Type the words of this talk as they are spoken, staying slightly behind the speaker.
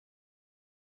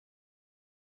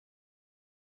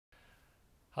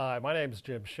Hi, my name is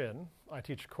Shinn. I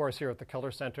teach a course here at the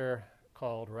Keller Center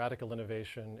called Radical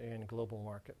Innovation in Global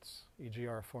Markets,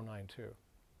 EGR 492.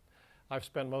 I've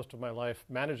spent most of my life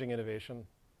managing innovation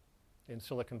in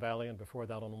Silicon Valley and before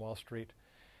that on Wall Street.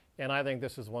 And I think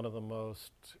this is one of the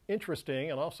most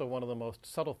interesting and also one of the most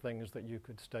subtle things that you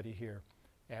could study here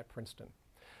at Princeton.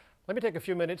 Let me take a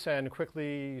few minutes and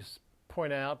quickly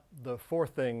point out the four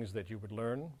things that you would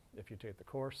learn if you take the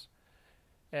course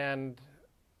and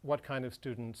what kind of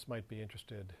students might be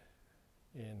interested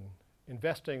in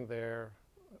investing their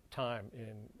time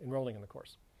in enrolling in the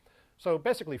course. So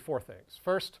basically four things.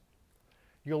 First,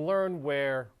 you'll learn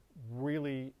where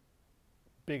really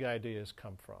big ideas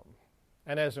come from.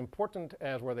 And as important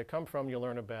as where they come from, you'll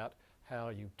learn about how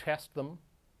you test them,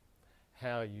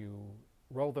 how you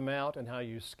roll them out, and how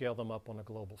you scale them up on a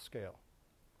global scale.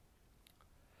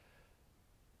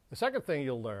 The second thing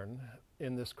you'll learn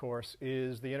in this course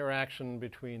is the interaction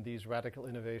between these radical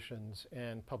innovations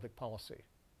and public policy.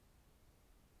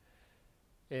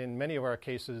 In many of our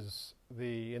cases,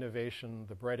 the innovation,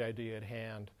 the bright idea at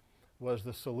hand, was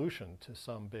the solution to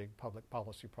some big public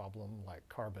policy problem like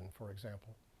carbon, for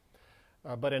example.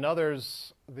 But in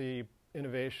others, the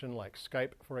innovation like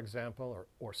Skype, for example,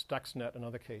 or Stuxnet,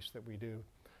 another case that we do,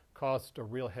 caused a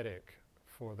real headache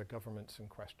for the governments in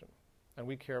question. And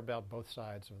we care about both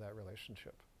sides of that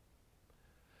relationship.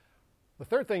 The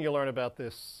third thing you'll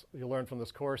learn from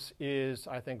this course is,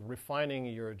 I think, refining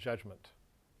your judgment.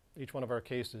 Each one of our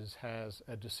cases has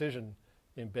a decision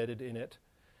embedded in it.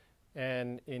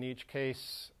 And in each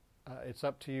case, it's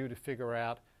up to you to figure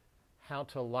out how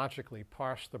to logically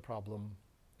parse the problem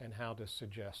and how to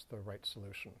suggest the right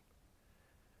solution.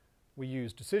 We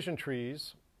use decision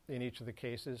trees in each of the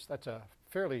cases. That's a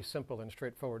fairly simple and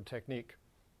straightforward technique.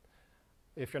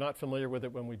 If you're not familiar with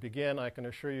it when we begin, I can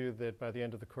assure you that by the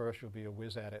end of the course, you'll be a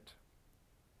whiz at it.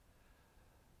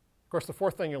 Of course, the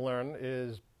fourth thing you'll learn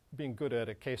is being good at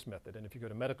a case method. And if you go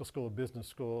to medical school, business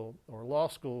school, or law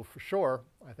school, for sure,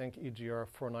 I think EGR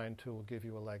 492 will give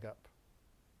you a leg up.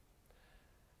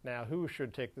 Now, who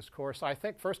should take this course? I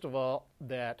think, first of all,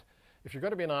 that if you're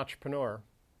going to be an entrepreneur,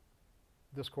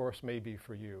 this course may be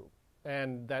for you.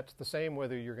 And that's the same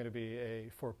whether you're going to be a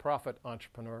for-profit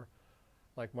entrepreneur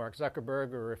like Mark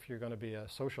Zuckerberg, or if you're going to be a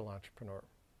social entrepreneur.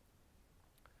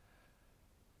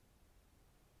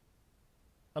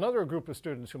 Another group of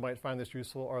students who might find this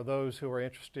useful are those who are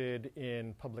interested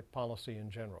in public policy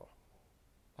in general.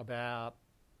 About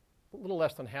a little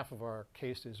less than half of our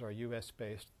cases are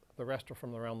US-based. The rest are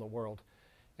from around the world.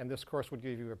 And this course would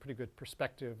give you a pretty good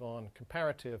perspective on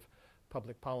comparative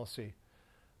public policy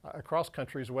across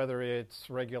countries, whether it's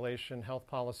regulation, health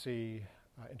policy,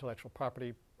 intellectual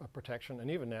property protection,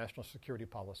 and even national security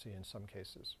policy in some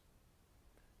cases.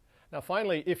 Now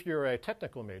finally, if you're a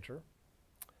technical major,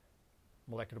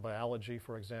 molecular biology,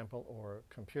 for example, or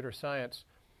computer science,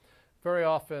 very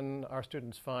often our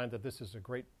students find that this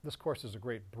course is a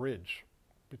great bridge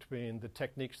between the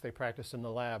techniques they practice in the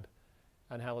lab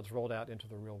and how it's rolled out into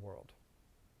the real world.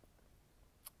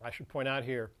 I should point out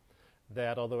here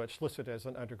that although it's listed as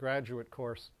an undergraduate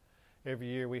course, every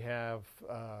year we have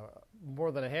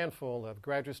more than a handful of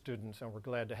graduate students, and we're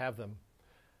glad to have them.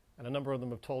 And a number of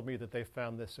them have told me that they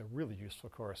found this a really useful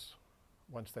course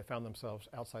once they found themselves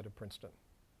outside of Princeton.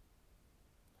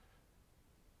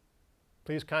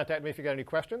 Please contact me if you've got any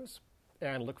questions,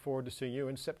 and look forward to seeing you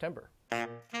in September.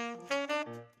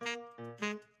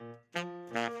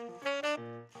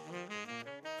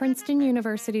 Princeton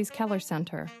University's Keller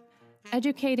Center,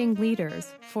 educating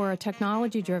leaders for a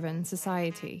technology-driven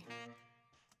society.